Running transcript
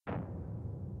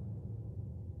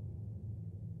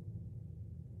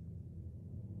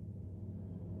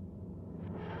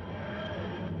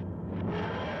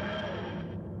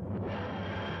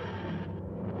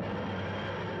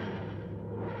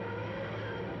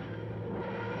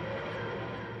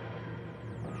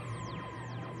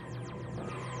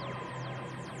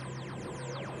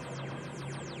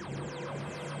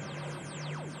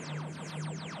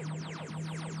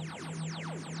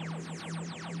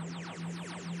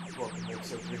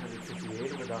episode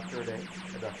 358 of A Doctor a Day,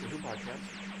 a Doctor Who podcast.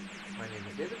 My name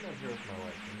is David, and I'm here with my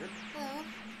wife, Ingrid. Hello.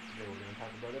 Today we're going to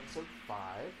talk about episode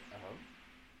 5 of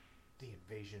The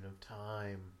Invasion of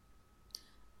Time.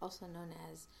 Also known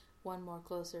as One More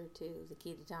Closer to the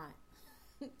Key to Time,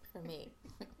 for me.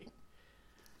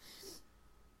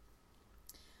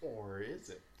 Or is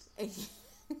it?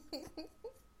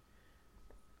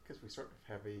 Because we sort of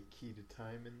have a key to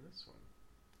time in this one.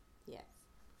 Yes.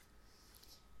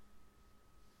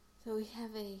 So we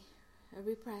have a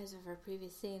reprise of our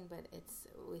previous scene, but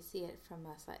we see it from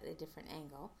a slightly different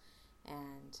angle,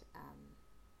 and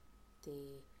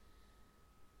the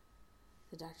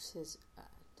doctor says,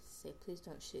 "Please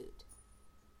don't shoot,"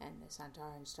 and the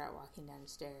Santarans start walking down the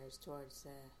stairs towards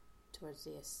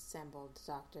the assembled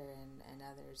doctor and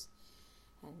others,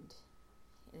 and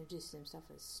introduces himself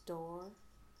as Store,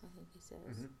 I think he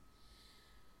says,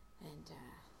 and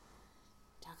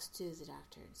talks to the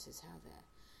doctor and says how the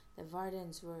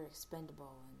Vardans were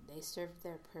expendable and they served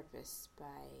their purpose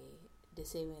by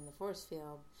disabling the force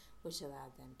field, which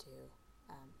allowed them to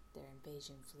their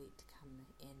invasion fleet to come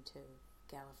into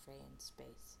Gallifreyan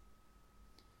space.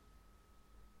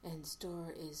 And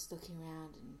Store is looking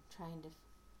around and trying to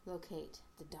locate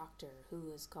the doctor, who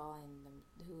is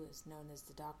known as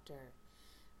the Doctor.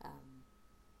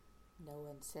 No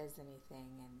one says anything,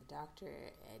 and the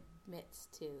doctor admits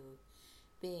to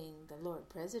being the Lord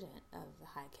President of the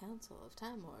High Council of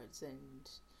Time Lords, and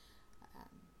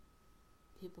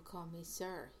people call me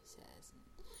Sir, he says. And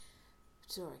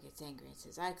Sora gets angry and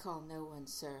says, "I call no one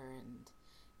Sir," and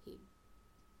he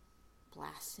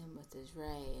blasts him with his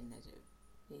ray, and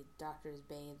the doctor is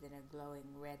bathed in a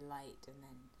glowing red light, and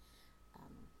then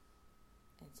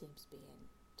it seems to be in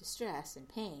distress and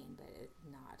pain, but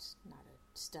it's not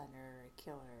a stunner or a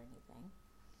killer or anything.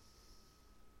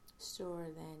 Store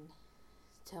then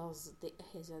tells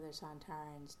his other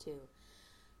Santarans to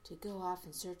go off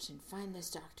and search and find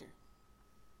this doctor.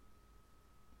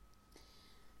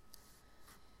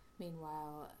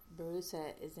 Meanwhile,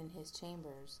 Barusa is in his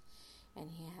chambers,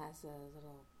 and he has a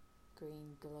little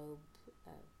green globe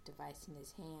device in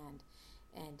his hand,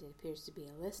 and it appears to be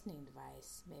a listening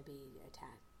device, maybe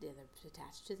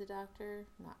attached to the doctor.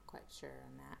 Not quite sure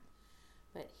on that,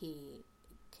 but he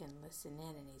can listen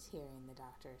in, and he's hearing the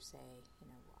doctor say,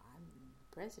 "Well, I'm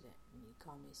the president, and you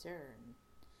call me Sir." And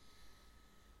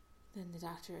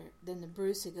then the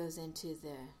Barusa goes into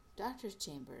the doctor's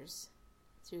chambers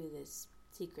through this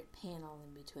secret panel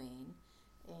in between,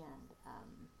 and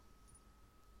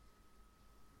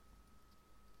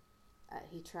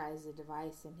he tries the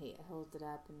device, and he holds it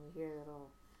up, and we hear a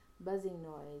little buzzing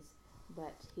noise,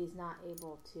 but he's not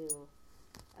able to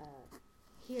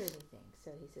hear anything.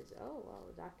 So he says, "Oh, well,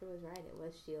 the doctor was right. It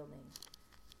was shielding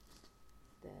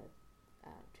the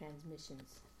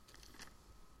transmissions."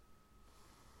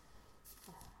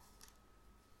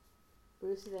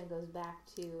 Bruce then goes back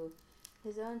to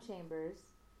his own chambers,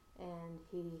 and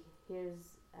he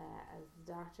hears as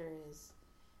the doctor has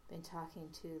been talking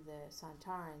to the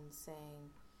Santarans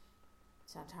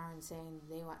saying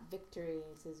they want victory.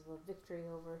 He says, "Well, victory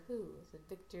over who?" He said,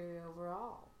 "Victory over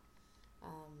all."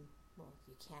 Well,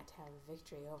 you can't have a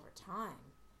victory over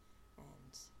time.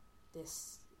 And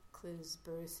this clues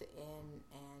Bruce in,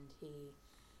 and he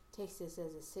takes this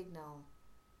as a signal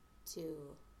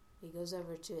he goes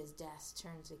over to his desk,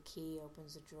 turns a key,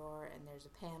 opens a drawer, and there's a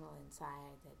panel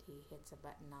inside that he hits a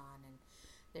button on, and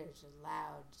there's a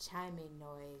loud chiming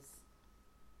noise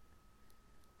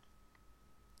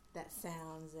that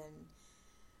sounds, and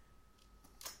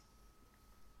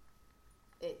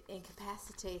it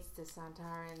incapacitates the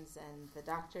Santarans, and the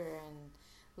doctor and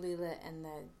Leela and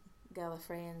the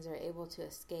Gallifreyans are able to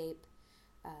escape.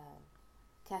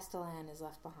 Castellan is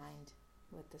left behind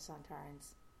with the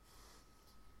Santarans.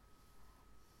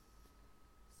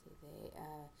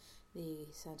 The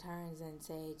Santarans then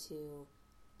say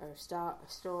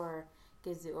Store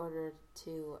gives the order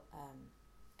to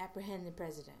apprehend the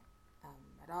president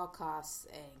at all costs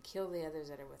and kill the others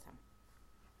that are with him.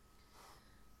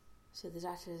 So the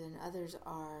doctors and others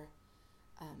are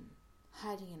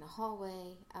hiding in a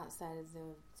hallway outside of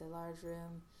the large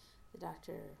room. The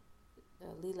doctor,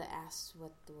 Leela, asks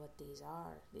what these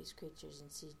are, these creatures,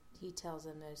 and he tells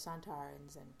them they're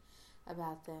Santarans and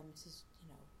about them. He says,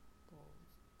 "Well,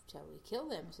 shall we kill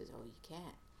them?" He says, "Oh, you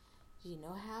can't." "Do you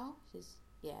know how?" She says,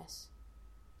 "Yes."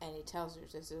 And he tells her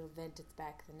there's a vent at the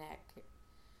back of the neck.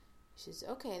 She says,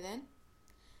 "Okay then."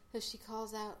 So she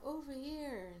calls out, "Over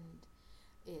here," and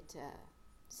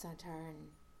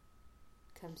Santaran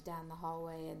comes down the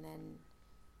hallway, and then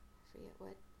I forget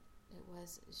what it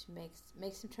was. She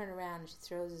makes him turn around, and she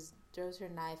throws her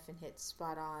knife and hits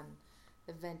spot on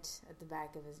vent at the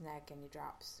back of his neck, and he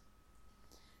drops.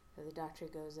 So the doctor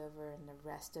goes over, and the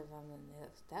rest of them,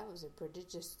 and that was a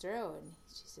prodigious throw. And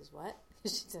she says, "What?"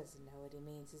 She doesn't know what he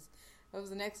means. He says, "That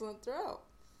was an excellent throw."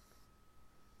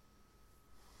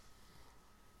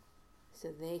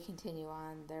 So they continue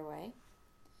on their way.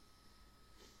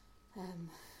 At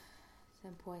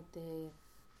some point,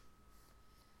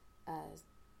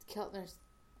 Keltner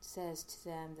says to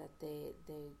them that the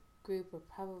group are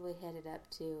probably headed up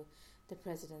to the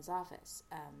president's office.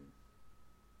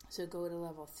 So go to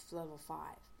level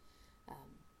 5.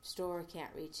 Storr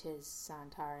can't reach his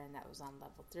Santaran that was on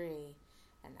level 3,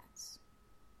 and that's,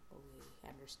 we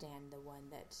understand, the one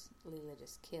that Leela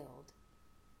just killed.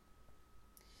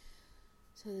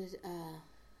 So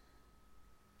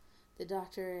the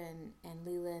doctor and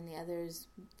Leela and the others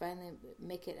finally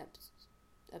make it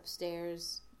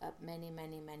upstairs, up many,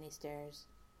 many, many stairs,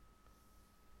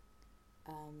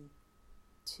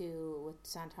 to, with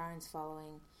Santarans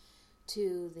following,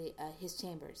 to the his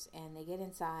chambers, and they get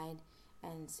inside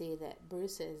and see that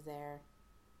Bruce is there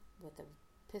with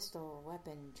a pistol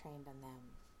weapon trained on them.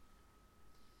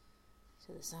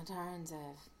 So the Santarans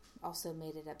have also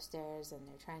made it upstairs, and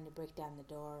they're trying to break down the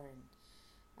door,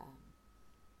 and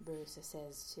Bruce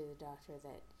says to the doctor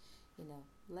that,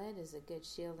 lead is a good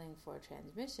shielding for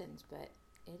transmissions, but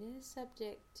it is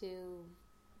subject to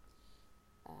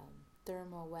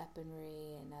thermal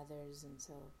weaponry and others, and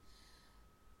so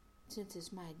since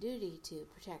it's my duty to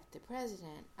protect the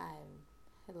president,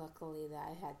 luckily that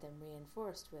I had them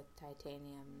reinforced with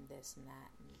titanium, this and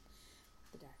that. And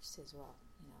the doctor says, well,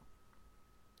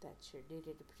 that's your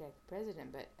duty to protect the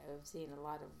president, but I've seen a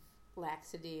lot of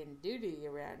laxity and duty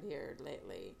around here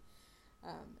lately,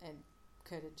 and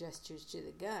kind of gestures to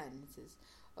the gun. He says,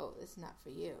 oh, it's not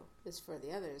for you, it's for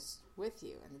the others with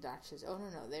you. And the doctor says, oh,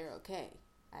 no, they're okay.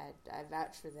 I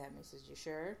vouch for them. He says, you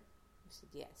sure? He said,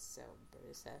 yes. So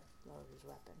Bruce lowered his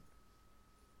weapon.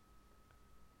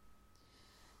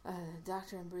 The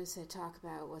doctor and Bruce talk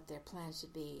about what their plans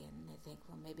should be, and they think,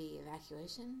 well, maybe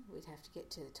evacuation. We'd have to get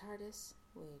to the TARDIS,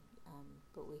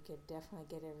 but we could definitely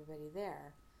get everybody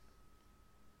there.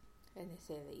 And they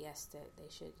say that yes, that they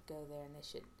should go there, and they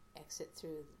should exit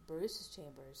through Bruce's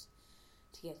chambers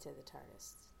to get to the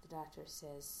TARDIS. The doctor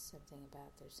says something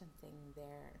about there's something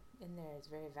there in there is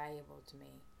very valuable to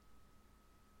me.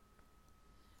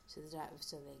 So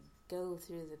they go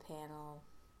through the panel,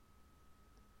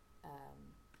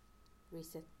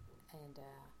 reset, and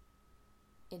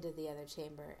into the other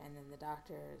chamber, and then the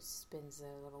doctor spins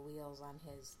the little wheels on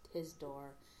his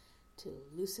door to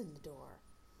loosen the door.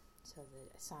 So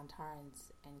the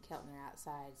Santarans and Keltner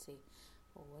outside see,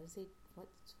 well,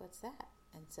 what's that?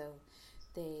 And so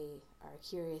they are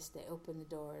curious. They open the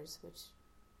doors, which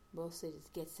mostly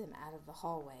just gets them out of the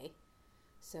hallway,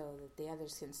 so that the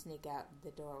others can sneak out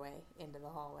the doorway into the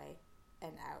hallway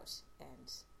and out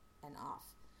and off.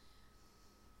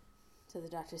 So the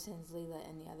doctor sends Leela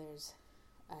and the others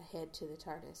ahead to the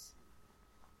TARDIS.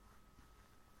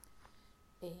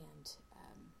 And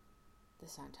the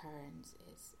Santarans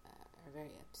are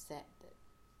very upset that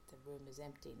the room is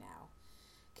empty now.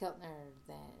 Keltner,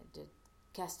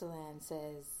 Castellan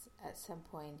says at some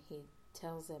point, he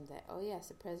tells them that, oh yes,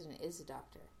 the president is a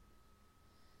doctor.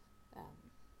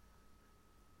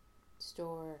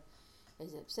 Storr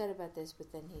is upset about this,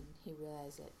 but then he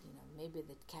realized that, maybe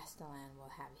the Castellan will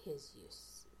have his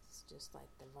use. It's just like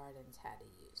the Vardens had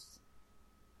a use.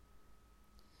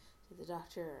 So the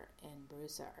doctor and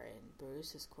Bruce are in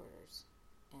Bruce's quarters,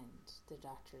 and the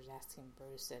doctor's asking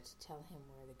Bruce to tell him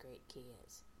where the Great Key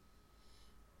is.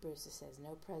 Bruce says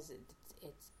no president.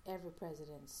 It's every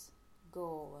president's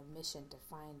goal and mission to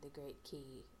find the Great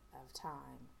Key of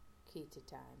Time. Key to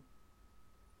time.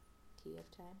 Key of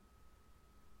Time?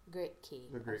 Great Key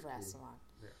of Rassilon.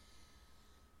 Yeah.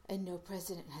 And no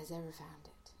president has ever found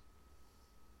it.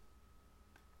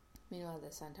 Meanwhile, the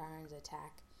Santarans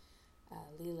attack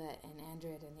Leela and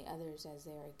Andred and the others as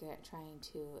they are trying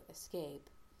to escape.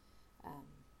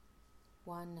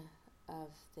 One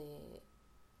of the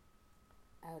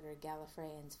outer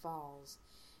Gallifreyans falls,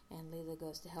 and Leela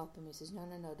goes to help him. He says, no,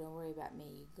 don't worry about me.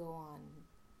 You go on.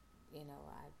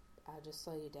 I'll just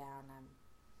slow you down.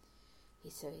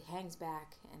 So he hangs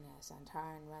back, and a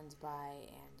Santaran runs by,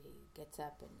 and he gets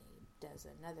up and he does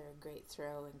another great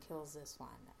throw and kills this one,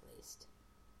 at least.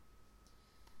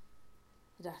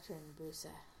 The doctor and Bruce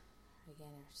again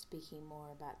are speaking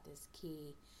more about this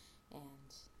key,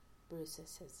 and Bruce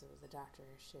says the doctor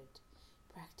should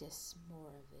practice more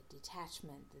of the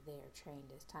detachment that they are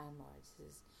trained as Time Lords. He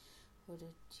says, well,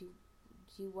 do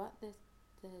you want the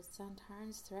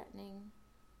Santarans threatening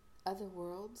other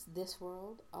worlds, this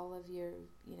world, all of your,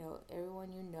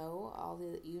 everyone you know, all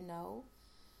that you know,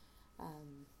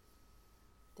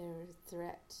 they're a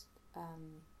threat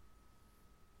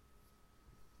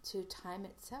to time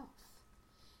itself.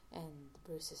 And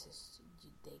Bruce says,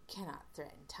 they cannot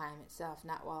threaten time itself,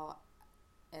 not while,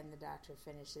 and the doctor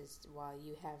finishes, while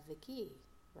you have the key,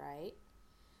 right?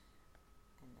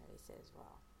 And then he says,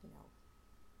 well,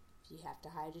 if you have to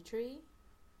hide a tree,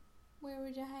 where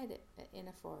would you hide it? In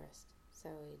a forest. So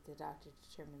the doctor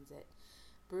determines that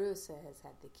Bruce has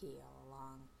had the key all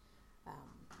along.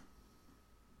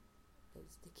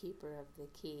 Is the keeper of the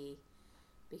key,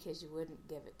 because you wouldn't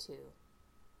give it to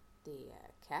the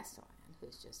Castellan,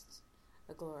 who's just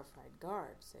a glorified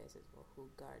guard. So he says, well, who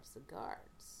guards the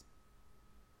guards?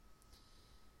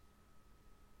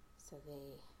 So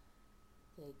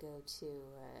they go to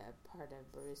a part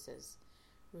of Bruce's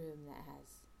room that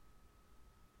has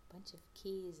a bunch of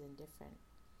keys and different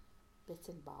bits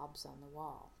and bobs on the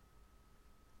wall.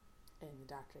 And the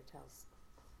doctor tells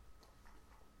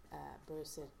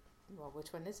Bruce, well,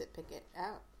 which one is it? Pick it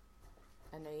out.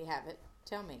 I know you have it.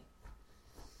 Tell me.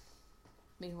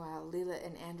 Meanwhile, Leela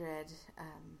and Andred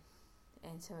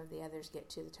and some of the others get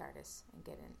to the TARDIS and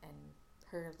get in and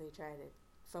hurriedly try to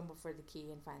fumble for the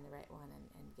key and find the right one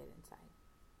and get inside.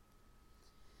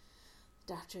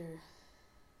 The doctor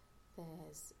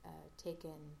has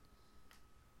taken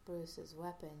Bruce's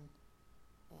weapon,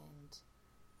 and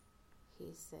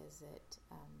he says that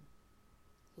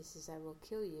I will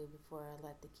kill you before I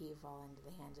let the key fall into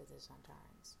the hands of the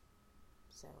Sontarans.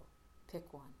 So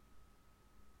pick one.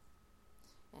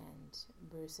 And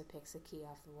Bruce picks the key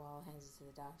off the wall, hands it to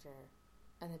the doctor,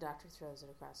 and the doctor throws it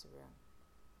across the room.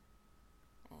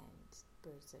 And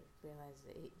Bruce realizes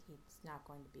that he's not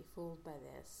going to be fooled by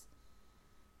this.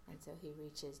 And so he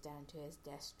reaches down to his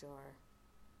desk drawer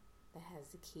that has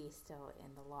the key still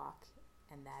in the lock,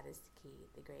 and that is the key,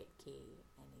 the Great Key,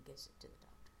 and he gives it to the doctor.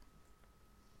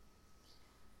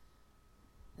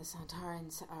 The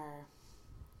Sontarans are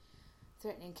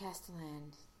threatening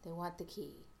Castellan. They want the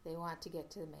key. They want to get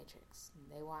to the Matrix.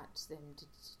 They want them to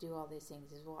do all these things.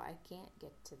 He says, well, I can't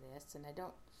get to this, and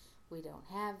we don't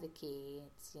have the key.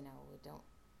 It's, we don't,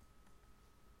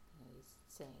 he's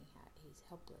saying how he's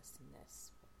helpless in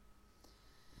this.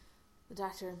 The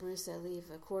doctor and Bruce leave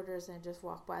the quarters and just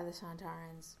walk by the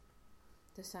Sontarans.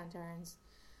 The Sontarans,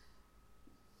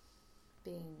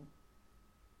 being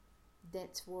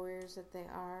dense warriors that they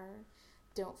are,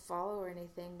 don't follow or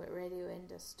anything, but radio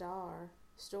into store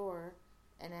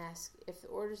and ask if the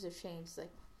orders have changed.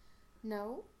 Like,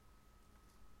 no,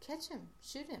 catch him,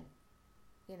 shoot him,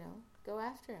 go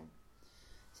after him.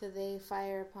 So they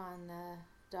fire upon the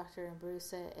doctor and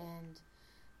Bruce, and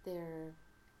they're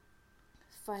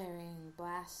firing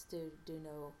blasts to do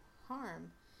no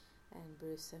harm. And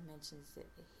Bruce mentions that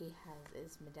he has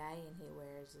his medallion he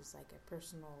wears is like a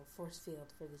personal force field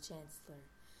for the Chancellor.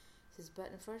 He says, but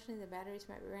unfortunately the batteries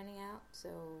might be running out, so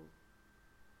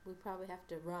we probably have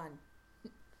to run.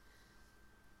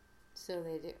 So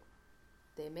they do.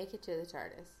 They make it to the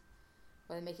TARDIS.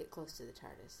 Well, they make it close to the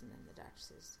TARDIS, and then the doctor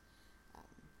says,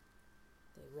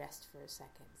 they rest for a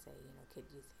second, say, can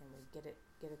we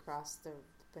get across the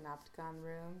Panopticon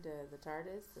room to the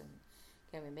TARDIS, and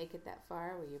can we make it that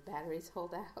far where your batteries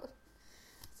hold out?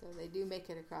 So they do make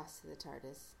it across to the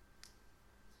TARDIS.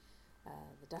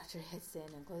 The doctor heads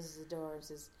in and closes the door and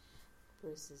says,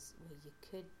 Bruce says, well, you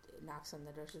could, knocks on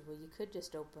the door, says, well, you could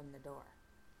just open the door.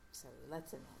 So he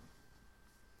lets him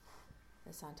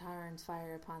in. The Sontarans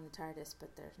fire upon the TARDIS,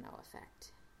 but there's no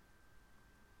effect.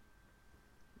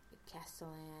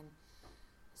 Castellan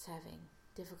is having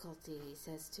difficulty. He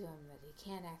says to him that he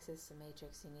can't access the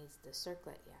Matrix. He needs the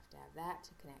circlet. You have to have that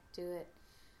to connect to it.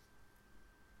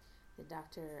 The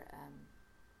doctor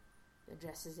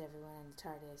addresses everyone in the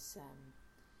TARDIS.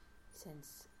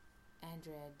 Sends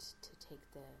Andred to take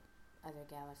the other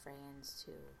Gallifreyans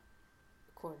to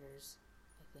quarters,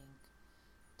 I think.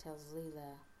 Tells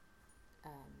Leela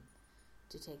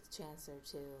to take the Chancellor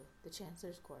to the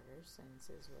Chancellor's quarters, and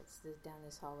says, well, it's down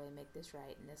this hallway, make this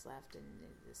right and this left, and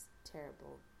this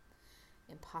terrible,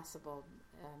 impossible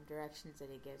directions that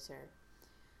he gives her.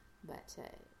 But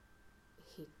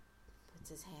he puts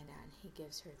his hand out and he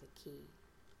gives her the key.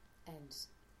 And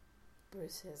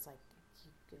Bruce is like,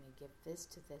 you going to give this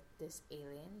to this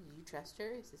alien? You trust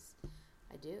her? He says,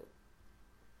 I do.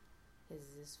 He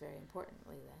says, this is very important,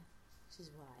 Leela. She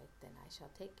says, well, then I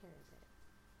shall take care of it.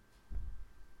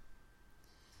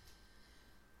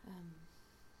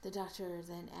 The doctor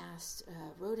then asked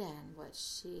Rodan what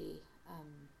she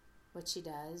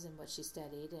does and what she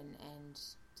studied, and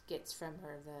gets from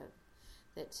her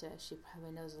that she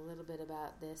probably knows a little bit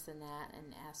about this and that,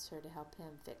 and asks her to help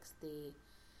him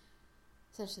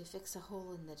essentially fix a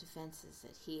hole in the defenses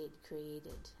that he had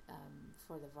created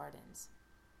for the Vardens.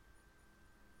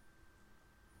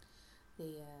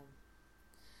 The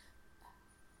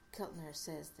Keltner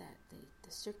says that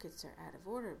the circuits are out of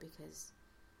order because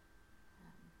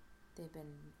they've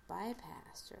been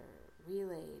bypassed or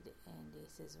relayed, and he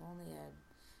says only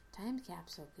a time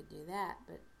capsule could do that,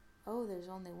 but there's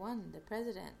only one, the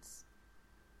President's.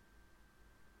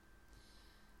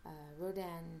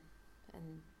 Rodan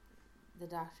and the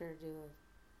Doctor do a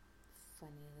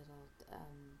funny little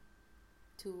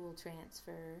tool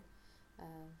transfer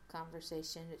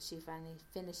conversation that she finally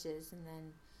finishes, and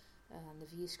then on the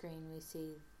view screen we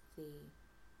see the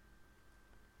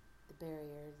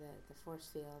barrier, the force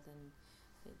field, and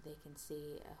they can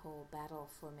see a whole battle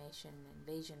formation,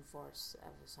 invasion force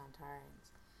of the Sontarans.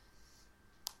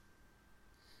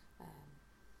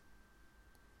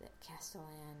 That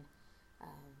Castellan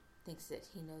thinks that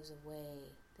he knows a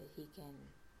way that he can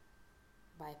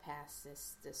bypass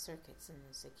the circuits and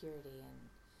the security, and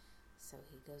so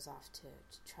he goes off to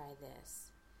try this.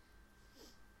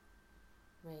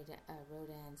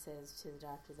 Rodan says to the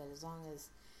Doctor that as long as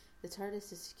the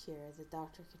TARDIS is secure, the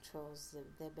Doctor controls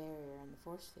the barrier and the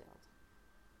force field.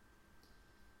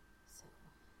 So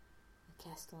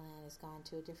Castellan has gone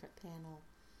to a different panel,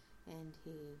 and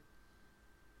he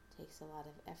takes a lot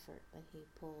of effort, but he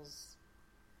pulls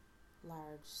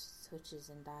large switches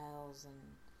and dials,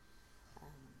 and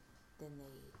then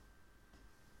they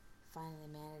finally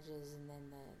manages, and then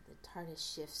the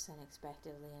TARDIS shifts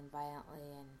unexpectedly and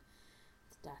violently, and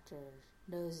the Doctor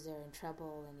knows they're in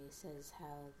trouble, and he says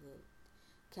how the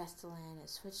Castellan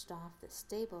has switched off the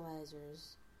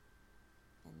stabilizers,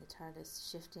 and the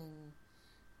TARDIS shifting,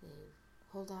 they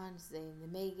hold on, they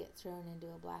may get thrown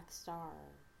into a black star,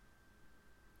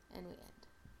 and we end.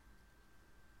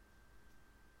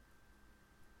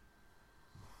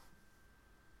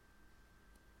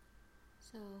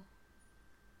 So,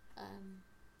 I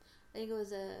think it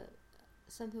was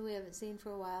something we haven't seen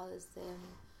for a while is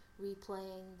them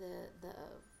replaying the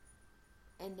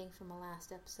ending from the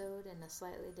last episode in a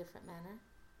slightly different manner,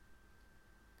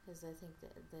 because I think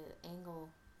the angle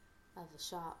of the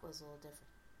shot was a little different.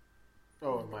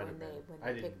 Oh, it might have been. When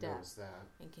I they didn't picked up notice that.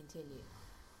 and continued,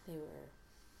 they were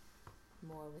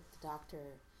more with the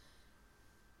Doctor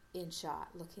in shot,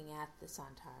 looking at the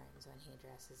Sontarans when he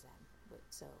addresses them.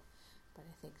 But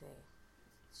I think they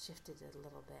shifted it a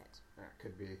little bit. That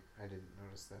could be. I didn't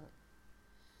notice that.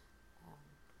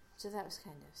 So that was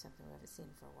kind of something we haven't seen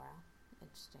for a while.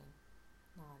 Interesting.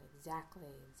 Not exactly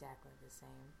the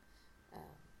same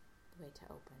way to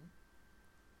open.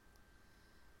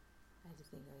 I just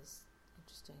think it was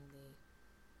interesting.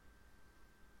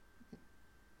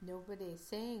 Nobody's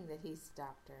saying that he's the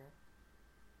Doctor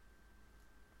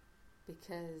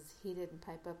because he didn't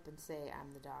pipe up and say,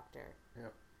 "I'm the Doctor."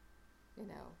 Yep. You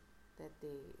know, that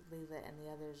the Leela and the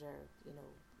others are,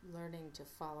 learning to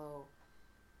follow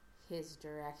his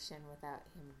direction without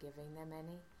him giving them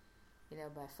any,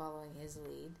 by following his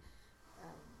lead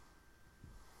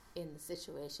in the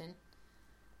situation.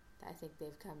 I think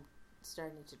they've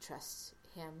starting to trust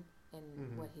him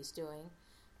in what he's doing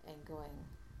and going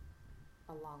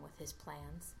along with his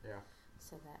plans. Yeah.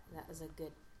 So that was a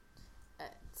good,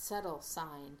 subtle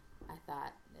sign, I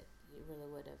thought, that you really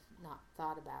would have not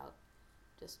thought about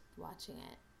just watching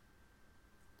it.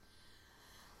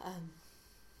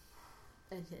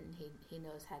 And then he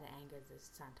knows how to anger the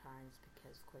Sontarans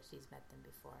because, of course, he's met them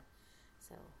before.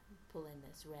 So pulling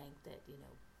this rank that,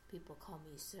 people call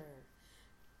me sir,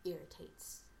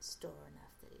 irritates Storr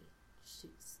enough that he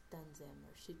stuns him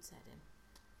or shoots at him.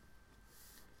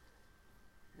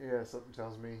 Yeah, something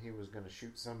tells me he was going to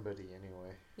shoot somebody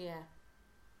anyway. Yeah.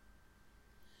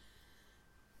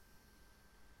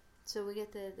 So we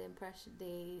get the impression,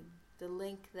 the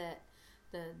link that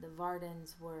the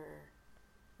Vardens were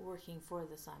working for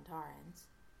the Sontarans,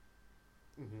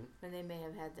 and they may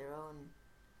have had their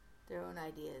own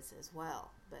ideas as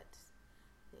well, but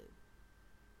it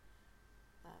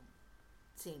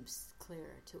seems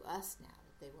clearer to us now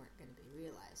that they weren't going to be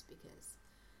realized because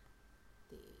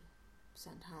the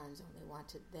Sontarans only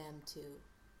wanted them to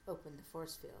open the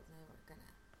force field, and they weren't going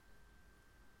to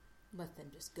let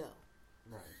them just go.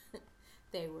 Right.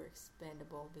 They were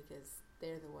expendable because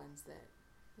they're the ones that,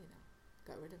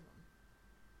 got rid of them.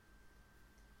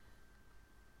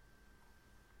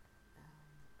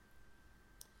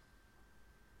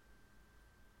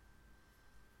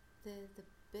 The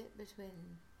bit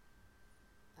between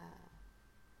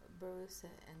Barusa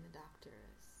and the Doctor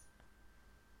is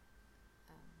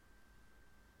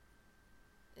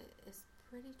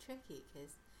pretty tricky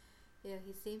because,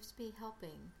 he seems to be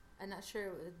helping. I'm not sure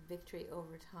what victory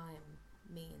over time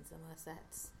means unless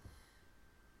that's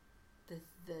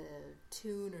the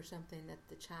tune or something that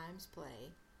the chimes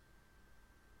play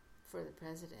for the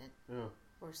president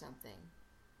or something.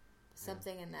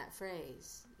 Something in that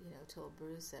phrase, told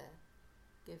Bruce,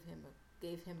 gave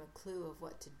him a clue of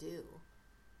what to do.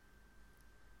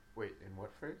 Wait, in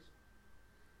what phrase?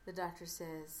 The doctor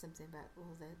says something about,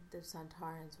 the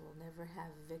Sontarans will never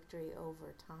have victory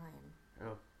over time.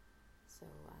 Oh. So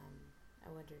I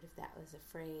wondered if that was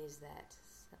a phrase that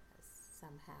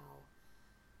somehow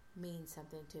means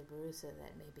something to Barusa,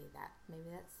 that maybe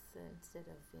that's instead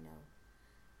of,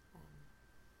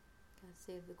 God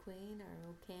Save the Queen or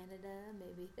Oh Canada,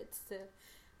 maybe it's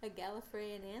a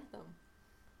Gallifreyan anthem.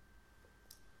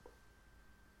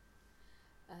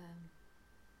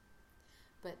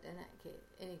 But in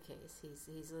any case,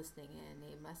 he's listening in.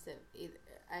 He must have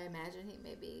I imagine he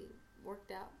maybe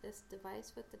worked out this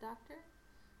device with the doctor,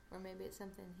 or maybe it's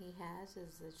something he has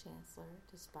as the Chancellor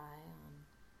to spy on.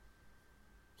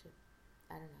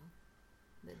 I don't know.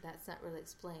 That's not really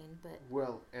explained, but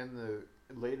and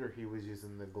later he was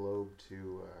using the globe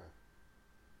to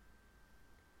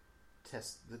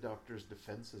test the doctor's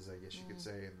defenses, I guess you could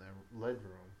say, in the lead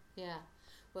room. Yeah,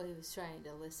 well, he was trying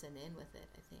to listen in with it,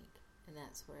 I think. And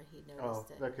that's where he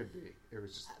noticed it. That could be. It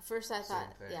was just first I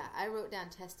thought, thing. I wrote down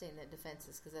testing the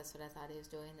defenses because that's what I thought he was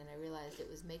doing, and I realized it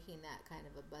was making that kind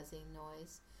of a buzzing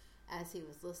noise as he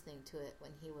was listening to it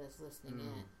when he was listening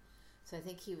in. So I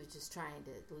think he was just trying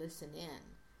to listen in,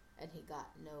 and he got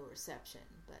no reception,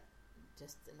 but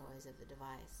just the noise of the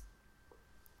device.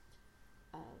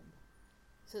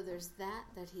 So there's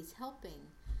that he's helping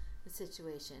the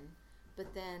situation,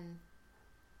 but then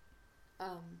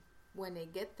when they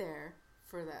get there,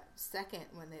 for that second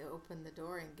when they open the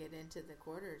door and get into the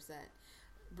quarters, that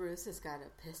Bruce has got a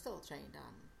pistol trained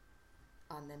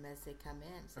on them as they come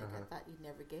in. It's like, I thought you'd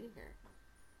never get here.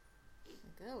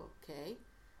 Like, oh, okay.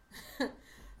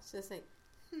 It's just like,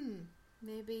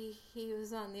 maybe he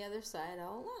was on the other side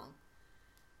all along.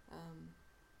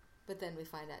 But then we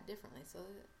find out differently. So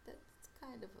that's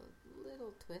kind of a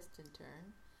little twist and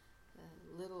turn.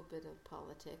 A little bit of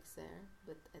politics there.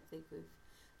 But I think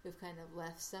we've kind of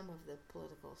left some of the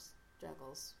political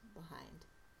struggles behind.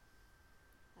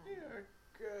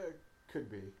 Could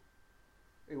be.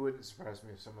 It wouldn't surprise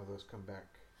me if some of those come back.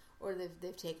 Or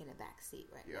they've taken a back seat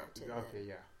now to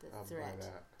the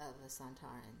threat of the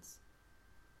Sontarans.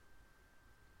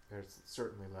 They're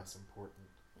certainly less important.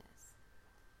 Yes.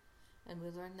 And we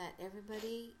learned that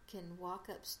everybody can walk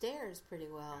upstairs pretty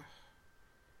well.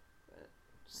 That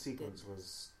sequence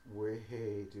was way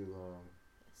too long.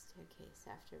 Staircase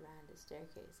after round of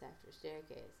staircase after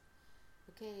staircase.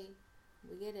 Okay,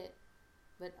 we get it.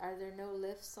 But are there no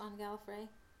lifts on Gallifrey?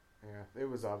 Yeah, it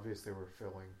was obvious they were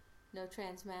filling. No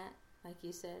transmat, like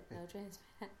you said. No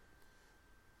transmat.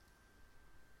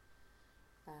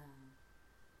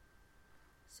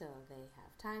 So they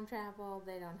have time travel.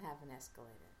 They don't have an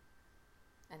escalator.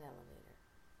 An elevator.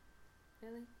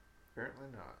 Really? Apparently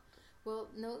not. Well,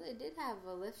 no, they did have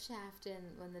a lift shaft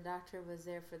when the doctor was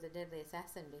there for the deadly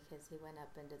assassin, because he went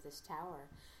up into this tower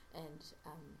and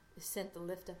sent the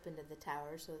lift up into the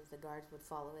tower so that the guards would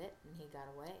follow it, and he got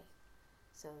away.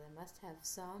 So they must have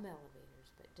some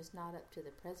elevators, but just not up to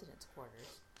the president's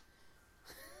quarters.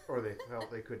 Or they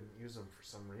felt they couldn't use them for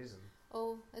some reason.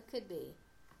 Oh, it could be.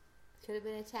 Could have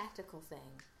been a tactical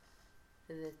thing.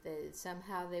 That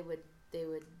somehow they would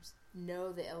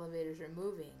know the elevators are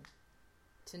moving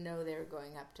to know they were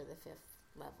going up to the 5th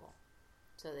level.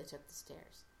 So they took the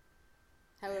stairs.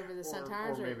 However, the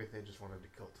Sontarans or maybe they just wanted to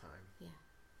kill time.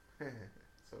 Yeah.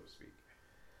 So to speak.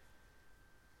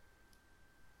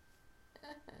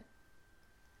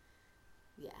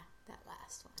 Yeah, that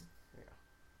last one.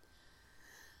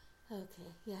 Yeah.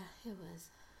 Okay, yeah, it was.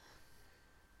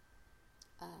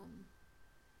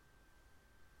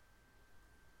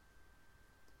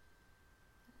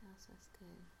 What else was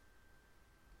good?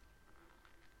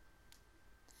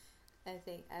 I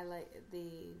think I like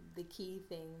the key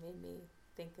thing made me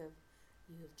think of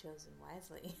 "You have chosen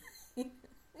wisely."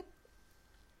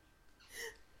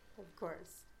 Of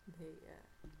course, the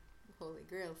Holy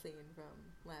Grail scene from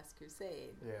Last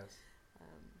Crusade. Yes.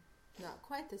 Not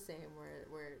quite the same,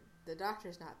 where the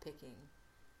doctor's not picking,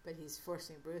 but he's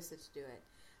forcing Bruce to do it.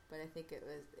 But I think it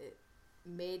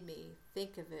made me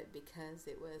think of it because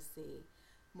it was the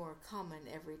more common,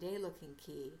 everyday-looking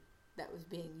key that was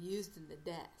being used in the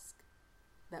desk.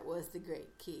 That was the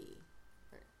Great Key,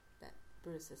 or that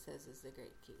Bruce says is the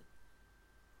Great Key,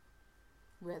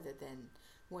 rather than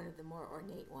one of the more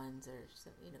ornate ones, or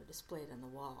displayed on the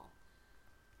wall.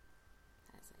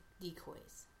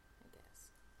 decoys, I guess.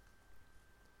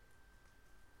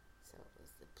 So it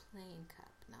was the plain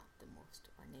cup, not the most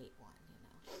ornate one,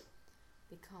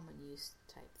 the common use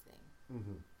type thing.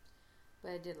 Mm-hmm.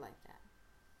 But I did like that.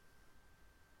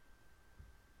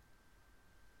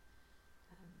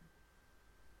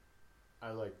 I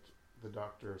liked the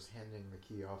doctor's handing the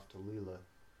key off to Leela.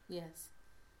 Yes.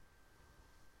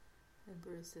 And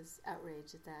Bruce's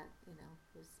outrage at that,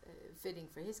 was fitting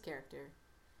for his character.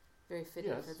 Very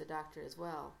fitting for the doctor as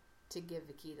well, to give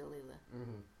the key to Leela.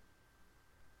 Mm-hmm.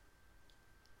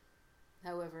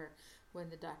 However, when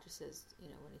the doctor says,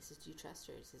 when he says, do you trust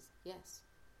her? He says, yes.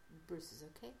 Bruce is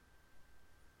okay.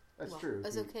 That's true.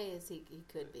 As okay as he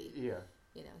could be. Yeah.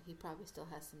 He probably still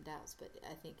has some doubts, but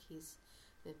I think he's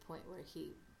the point where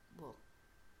he will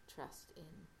trust in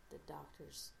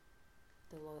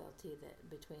the loyalty that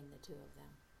between the two of them.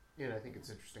 Yeah, and I think it's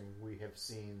interesting. We have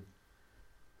seen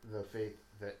the faith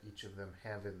that each of them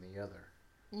have in the other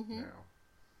now.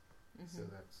 Mm-hmm. So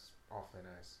that's awfully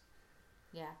nice.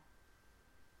 Yeah.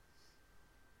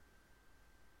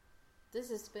 This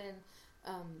has been,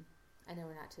 I know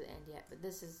we're not to the end yet, but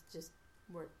this is just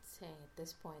worth saying at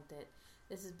this point that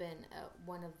this has been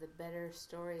one of the better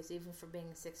stories, even for being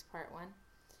a 6-part one,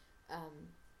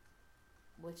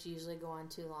 which usually go on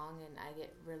too long and I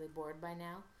get really bored by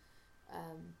now.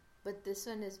 But this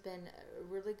one has been a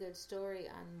really good story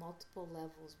on multiple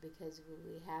levels because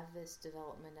we have this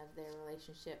development of their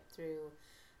relationship through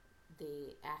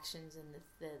the actions and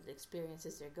the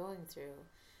experiences they're going through,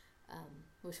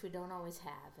 which we don't always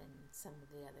have in some of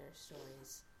the other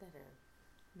stories that are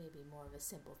maybe more of a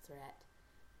simple threat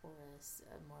or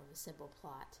more of a simple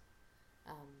plot.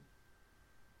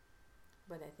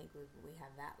 But I think we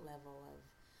have that level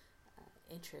of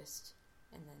interest,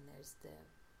 and then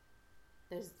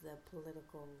there's the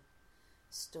political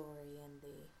story and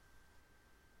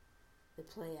the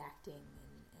play acting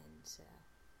and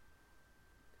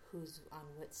who's on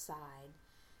which side,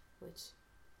 which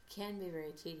can be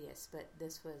very tedious, but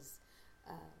this was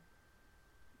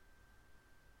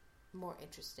more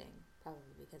interesting,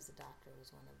 probably because the doctor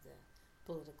was one of the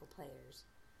political players.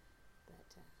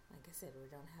 But like I said, we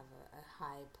don't have a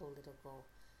high political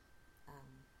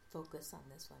focus on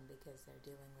this one because they're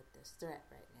dealing with this threat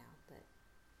right now. But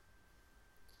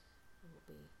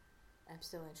I'm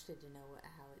still interested to know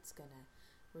how it's going to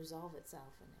resolve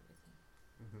itself and everything.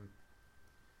 Mm-hmm.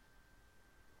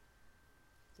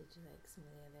 Did you like some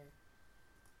of the other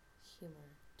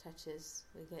humor touches?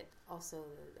 We get also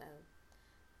a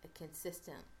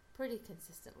pretty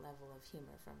consistent level of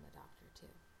humor from the doctor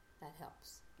too. That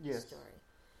helps the story.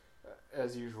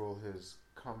 As usual, his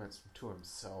comments to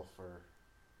himself are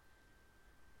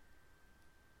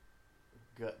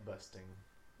gut busting.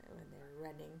 When they're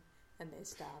running and they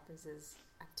stop and says,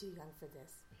 "I'm too young for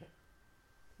this." Yeah.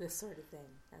 This sort of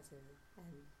thing. And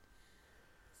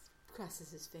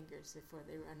crosses his fingers before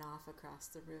they run off across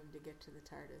the room to get to the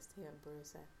TARDIS. Him and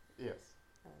Bruce. Yes.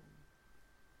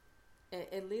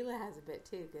 And Leela has a bit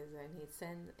too, because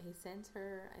he sends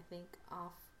her, I think,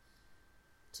 off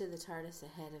to the TARDIS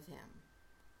ahead of him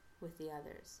with the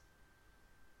others,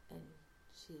 and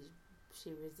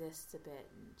she resists a bit,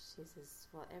 and she says,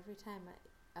 "Well, every time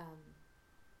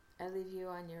I leave you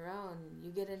on your own,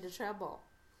 you get into trouble.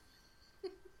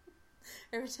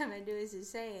 Every time I do as you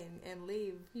say and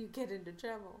leave, you get into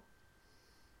trouble."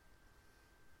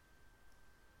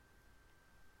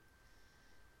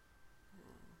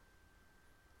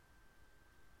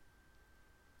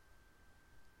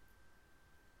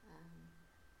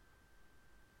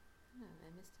 Have I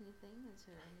missed anything? Is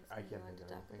there anything I can't you want think to of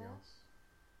talk anything about? else.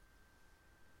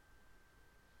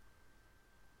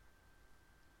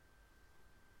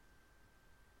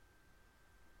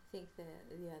 I think the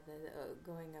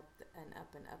going up and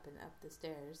up and up and up the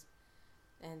stairs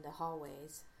and the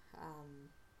hallways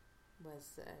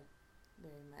was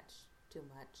very much too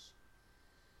much.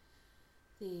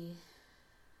 The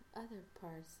other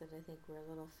parts that I think were a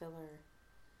little filler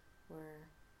were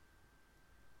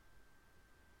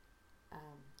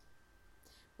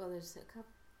there's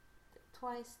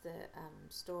twice the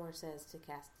store says to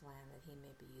Castellan that he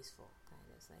may be useful. Kind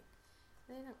of, it's like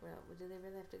do they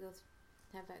really have to go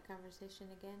have that conversation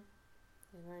again?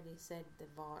 They've already said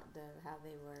how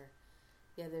they were,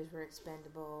 the others were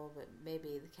expendable, but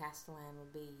maybe the Castellan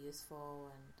will be useful,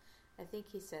 and I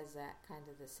think he says that kind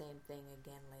of the same thing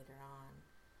again later on.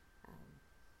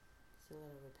 It's a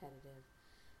little repetitive.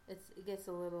 It gets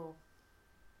a little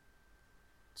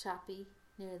choppy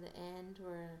near the end,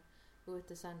 where with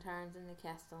the Sontarans and the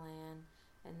Castellan,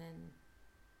 and then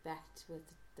back with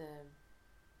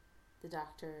the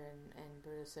Doctor and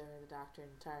Bruce, or the Doctor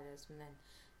and TARDIS, and then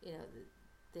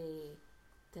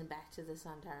then back to the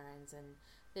Sontarans, and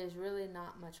there's really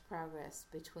not much progress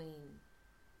between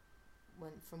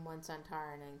from one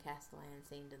Sontaran and Castellan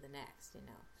scene to the next.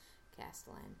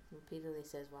 Castellan repeatedly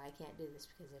says, "Well, I can't do this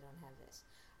because I don't have this.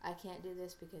 I can't do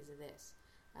this because of this."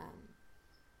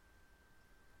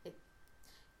 It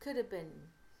could have been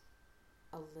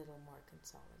a little more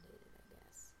consolidated, I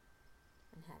guess,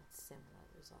 and had similar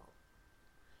result.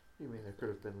 You mean there could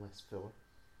have been less filler?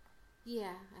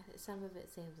 Yeah, some of it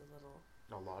seems a little...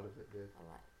 A lot of it did. A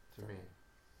lot. To me.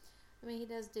 I mean, he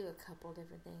does do a couple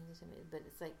different things, but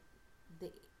it's like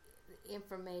the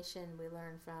information we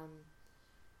learn from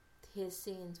his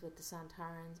scenes with the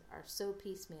Sontarans are so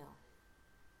piecemeal.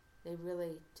 They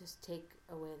really just take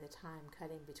away the time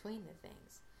cutting between the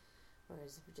things.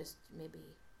 Whereas just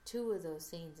maybe 2 of those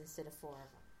scenes instead of 4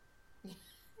 of them.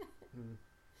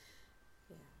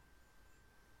 Yeah.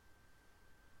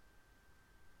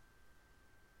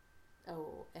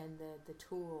 Oh, and the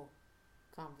tool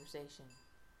conversation.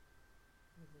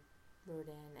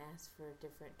 Rodan asks for a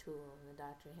different tool, and the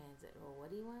doctor hands it. Well, what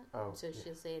do you want? Oh, so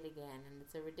she'll say it again, and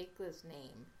it's a ridiculous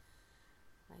name,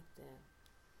 like the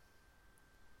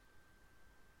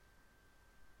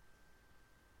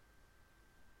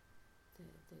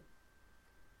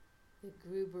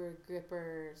Gruber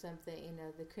gripper or something.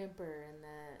 The crimper and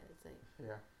it's like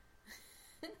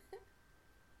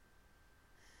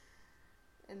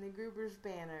and the Gruber's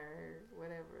banner, or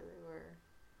whatever they were,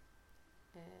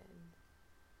 and.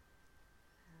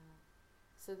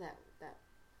 So that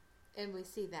and we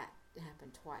see that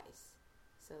happen twice.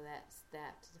 So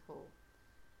that whole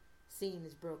scene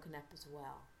is broken up as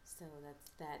well. So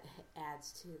that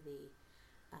adds to the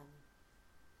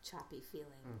choppy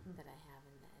feeling that I have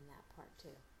in that part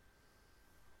too.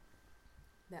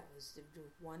 That was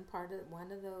one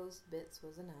of those bits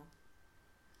was enough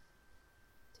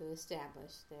to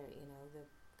establish the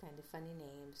kind of funny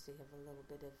names, to have a little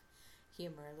bit of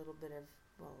humor, a little bit of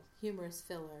humorous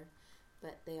filler.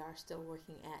 But they are still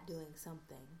working at doing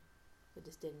something. We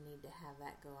just didn't need to have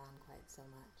that go on quite so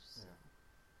much. So. Yeah.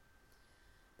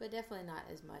 But definitely not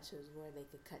as much as where they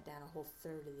could cut down a whole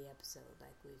third of the episode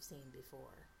like we've seen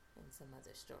before in some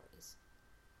other stories.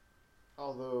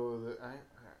 Although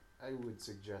I would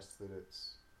suggest that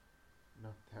it's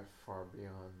not that far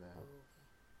beyond that. Oh, okay.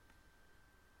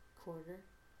 Quarter?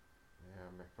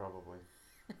 Yeah, probably.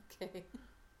 Okay.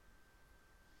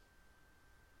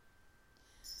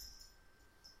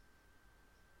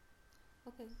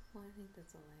 Okay, well, I think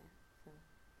that's all I have.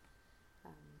 So,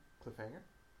 cliffhanger?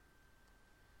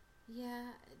 Yeah,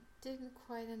 I didn't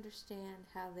quite understand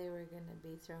how they were going to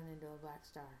be thrown into a black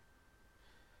star.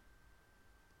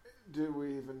 Do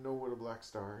we even know what a black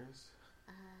star is?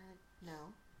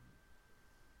 No.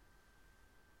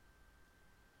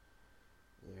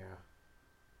 Yeah.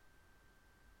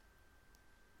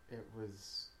 It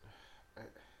was...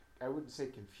 I wouldn't say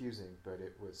confusing, but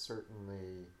it was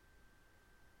certainly...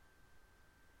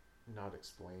 not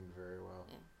explained very well.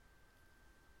 Yeah.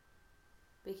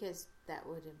 Because that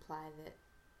would imply that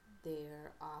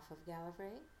they're off of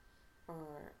Gallifrey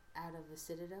or out of the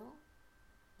Citadel.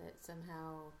 That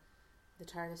somehow the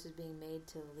TARDIS is being made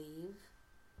to leave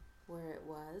where it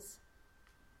was.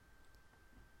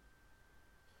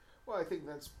 Well, I think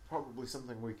that's probably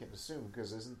something we can assume,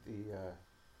 because is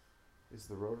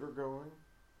the rotor going?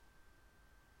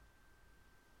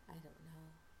 I don't know.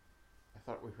 I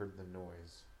thought we heard the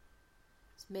noise.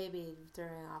 Maybe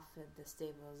throwing off the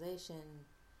stabilization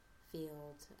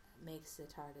field makes the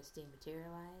TARDIS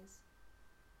dematerialize.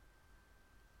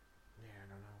 Yeah, I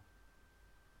don't know.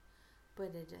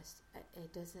 But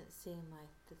it doesn't seem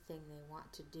like the thing they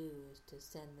want to do is to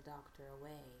send the Doctor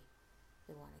away.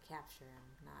 They want to capture him,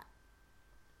 not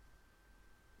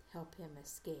help him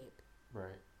escape.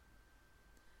 Right.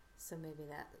 So maybe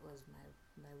that was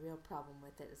my real problem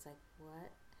with it. It's like,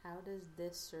 what? How does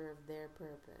this serve their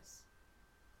purpose?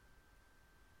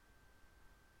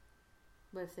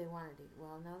 But if they wanted to,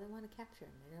 no, they want to capture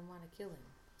him. They don't want to kill him.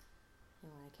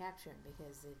 They want to capture him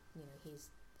because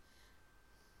he's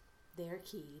their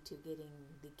key to getting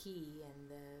the key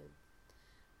and the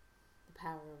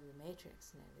power of the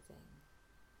Matrix and everything.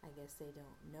 I guess they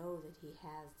don't know that he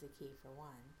has the key for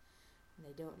one, and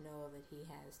they don't know that he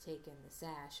has taken the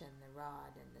sash and the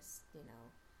rod and this,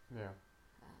 Yeah.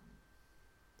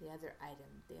 The other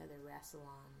item, the other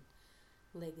Rassilon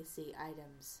legacy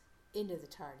items into the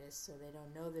TARDIS, so they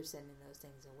don't know they're sending those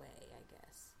things away, I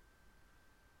guess.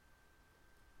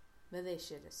 But they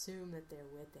should assume that they're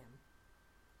with him.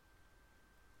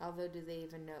 Although, do they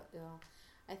even know? Well,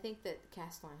 I think that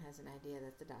Castellan has an idea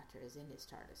that the Doctor is in his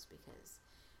TARDIS because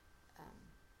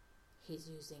he's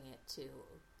using it to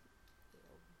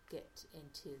get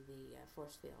into the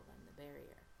force field and the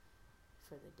barrier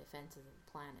for the defense of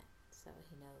the planet. So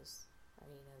he knows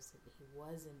that he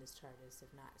was in this TARDIS,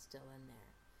 if not still in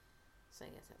there. So I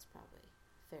guess that's probably a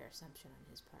fair assumption on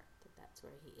his part, that that's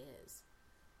where he is.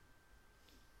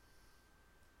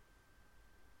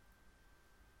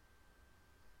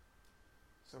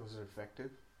 So was it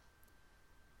effective?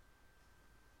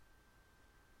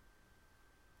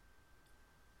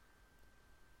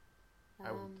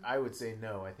 I would say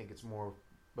no. I think it's more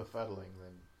befuddling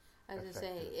than I was going to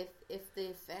say, if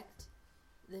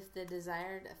the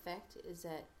desired effect is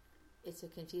that it's a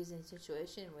confusing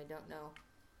situation and we don't know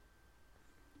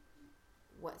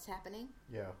what's happening,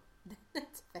 yeah,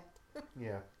 that's effective.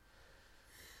 Yeah.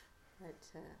 But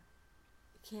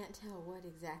I can't tell what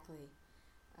exactly.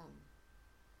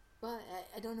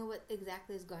 I don't know what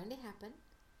exactly is going to happen.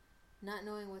 Not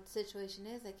knowing what the situation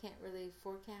is, I can't really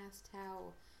forecast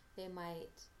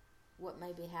what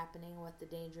might be happening, what the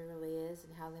danger really is,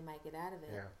 and how they might get out of it.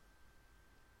 Yeah.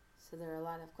 So there are a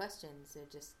lot of questions. They're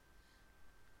just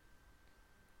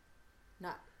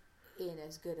not in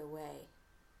as good a way,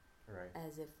 right,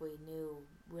 as if we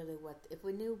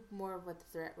knew more of what the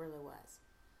threat really was.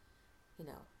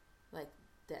 Like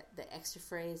the extra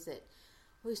phrase that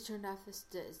always turned off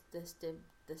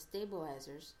the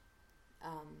stabilizers,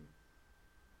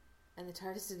 and the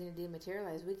TARDIS is going to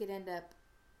dematerialize. We could end up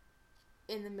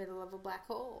in the middle of a black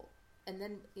hole, and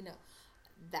then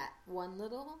that one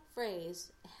little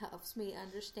phrase helps me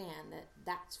understand that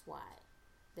that's why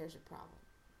there's a problem.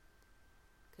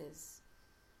 Because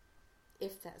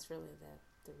if that's really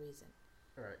the reason,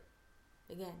 right?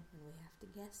 Again, when we have to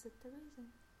guess at the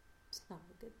reason, it's not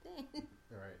a good thing.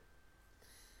 Right.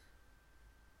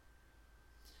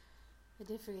 I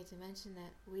did forget to mention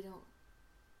that we don't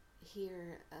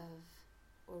hear of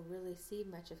or really see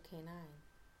much of K9.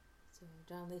 So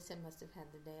John Leeson must have had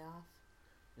the day off.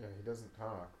 Yeah, he doesn't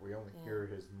talk. We only hear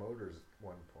his motors at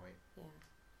one point. Yeah.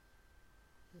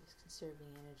 He was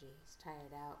conserving energy. He's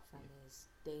tired out from his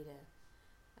data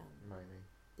mining.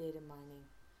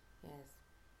 Yes.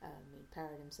 He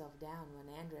powered himself down when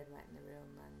Andred went in the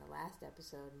room on the last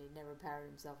episode, and he never powered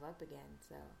himself up again.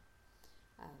 So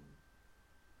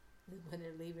when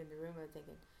they're leaving the room, I'm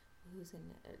thinking,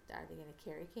 are they going to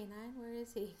carry K9? Where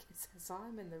is he? Because I saw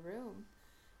him in the room,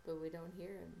 but we don't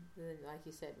hear him. Then, like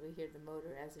you said, we hear the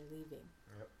motor as they're leaving.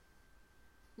 Yep.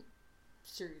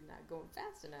 Sure, you're not going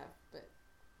fast enough, but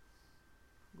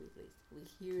we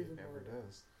hear the motor. It never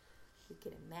does. We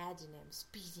can imagine him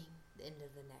speeding into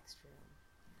the next room.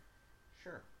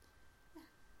 Sure. Yeah.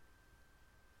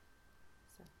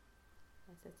 So,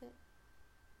 that's it.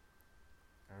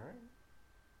 All right.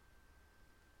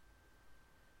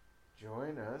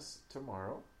 Join us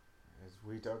tomorrow as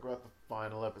we talk about the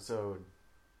final episode.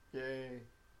 Yay.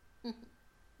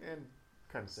 And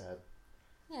kind of sad.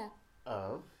 Yeah.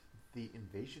 Of The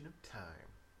Invasion of Time.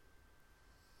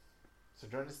 So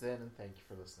join us then, and thank you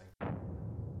for listening.